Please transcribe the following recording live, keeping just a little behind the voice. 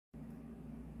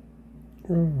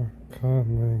Oh,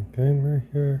 common gamer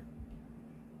here.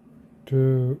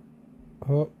 Do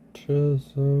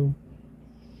autism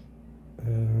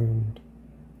and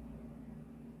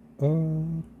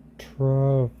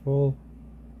travel.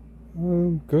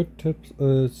 Good tips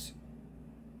is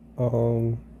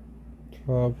traveling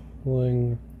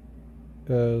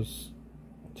is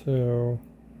to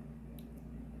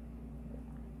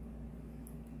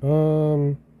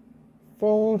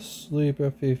fall asleep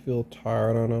if you feel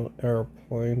tired on an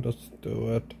airplane. Just do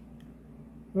it.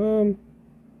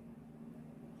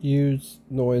 Use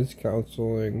noise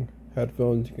canceling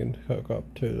headphones you can hook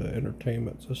up to the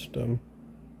entertainment system,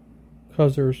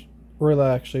 because there's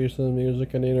relaxation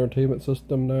music in the entertainment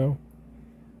system now.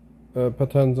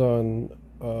 Depends on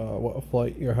what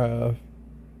flight you have,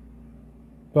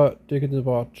 but you can just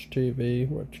watch TV,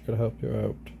 which could help you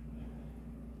out.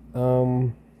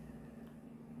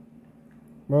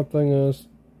 One thing is,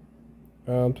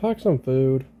 pack some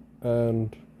food,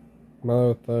 and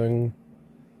another thing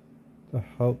to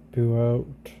help you out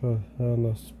on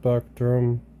the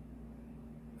spectrum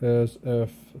is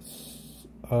if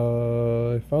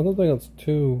I found something that's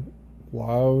too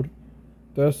loud,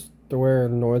 just to wear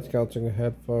noise cancelling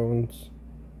headphones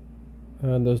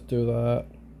and just do that.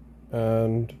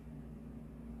 And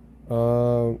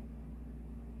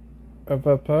if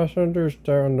a passenger's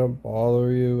starting to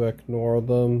bother you, ignore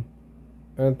them.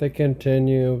 And if they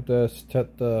continue, just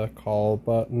hit the call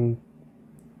button.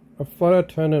 A flight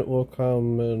attendant will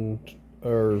come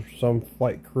or some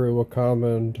flight crew will come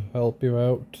and help you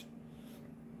out.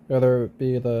 Whether it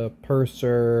be the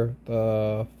purser,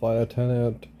 the flight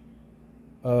attendant,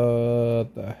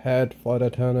 the head flight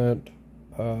attendant,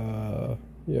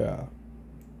 yeah.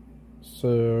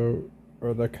 So,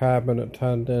 or the cabin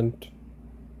attendant,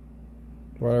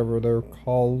 whatever they're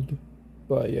called,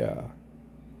 but yeah.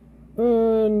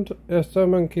 And if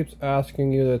someone keeps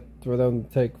asking you for them to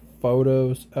take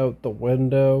photos out the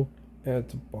window and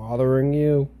it's bothering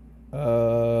you,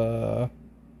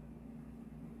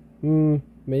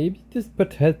 maybe just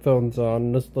put headphones on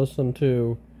and just listen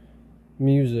to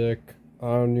music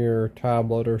on your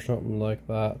tablet or something like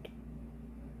that.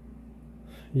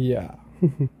 Yeah.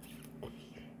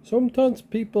 Sometimes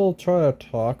people try to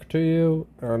talk to you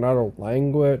in another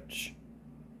language,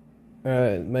 and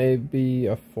it may be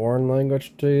a foreign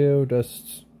language to you.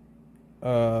 Just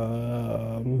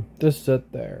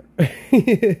sit there.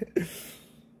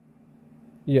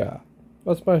 Yeah,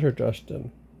 that's my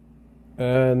suggestion.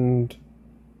 And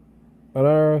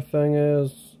another thing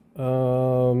is,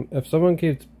 if someone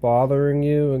keeps bothering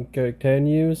you and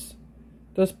continues,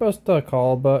 just press the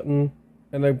call button.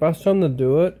 And the best time to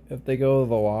do it, if they go to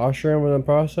the washroom and then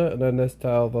press it, and then just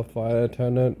tell the flight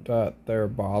attendant that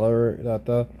that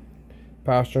the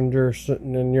passenger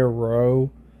sitting in your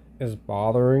row is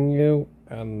bothering you,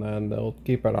 and then they'll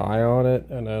keep an eye on it,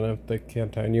 and then if they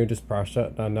continue, just press it,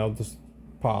 and then they'll just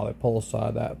probably pull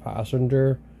aside that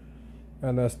passenger,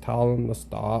 and just tell them to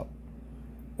stop.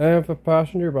 And if a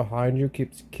passenger behind you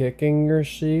keeps kicking your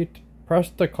seat, press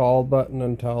the call button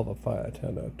and tell the flight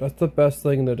attendant. That's the best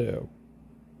thing to do.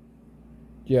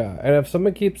 Yeah, and if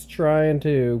someone keeps trying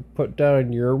to put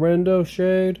down your window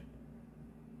shade,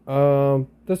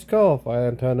 just call a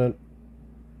flight attendant.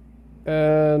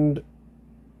 And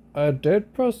I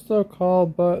did press the call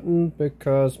button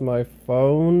because my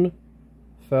phone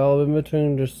fell in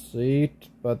between the seat,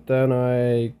 but then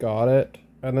I got it.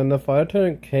 And then the flight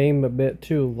attendant came a bit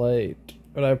too late,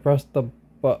 but I pressed the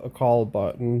call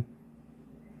button.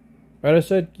 I just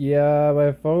said, yeah,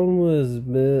 my phone was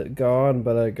gone,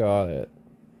 but I got it.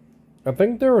 I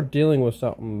think they were dealing with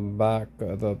something back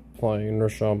at the plane or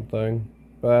something,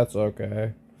 but that's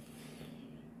okay.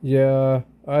 Yeah,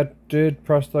 I did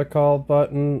press the call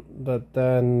button, but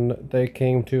then they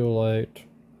came too late.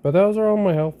 But those are all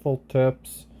my helpful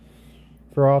tips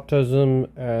for autism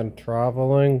and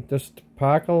traveling. Just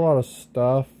pack a lot of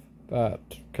stuff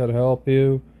that could help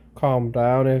you calm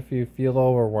down if you feel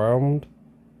overwhelmed.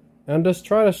 And just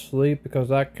try to sleep, because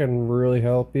that can really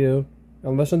help you.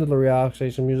 And listen to the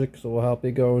relaxation music, because it will help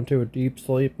you go into a deep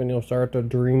sleep and you'll start to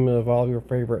dream of all your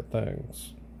favorite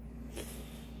things.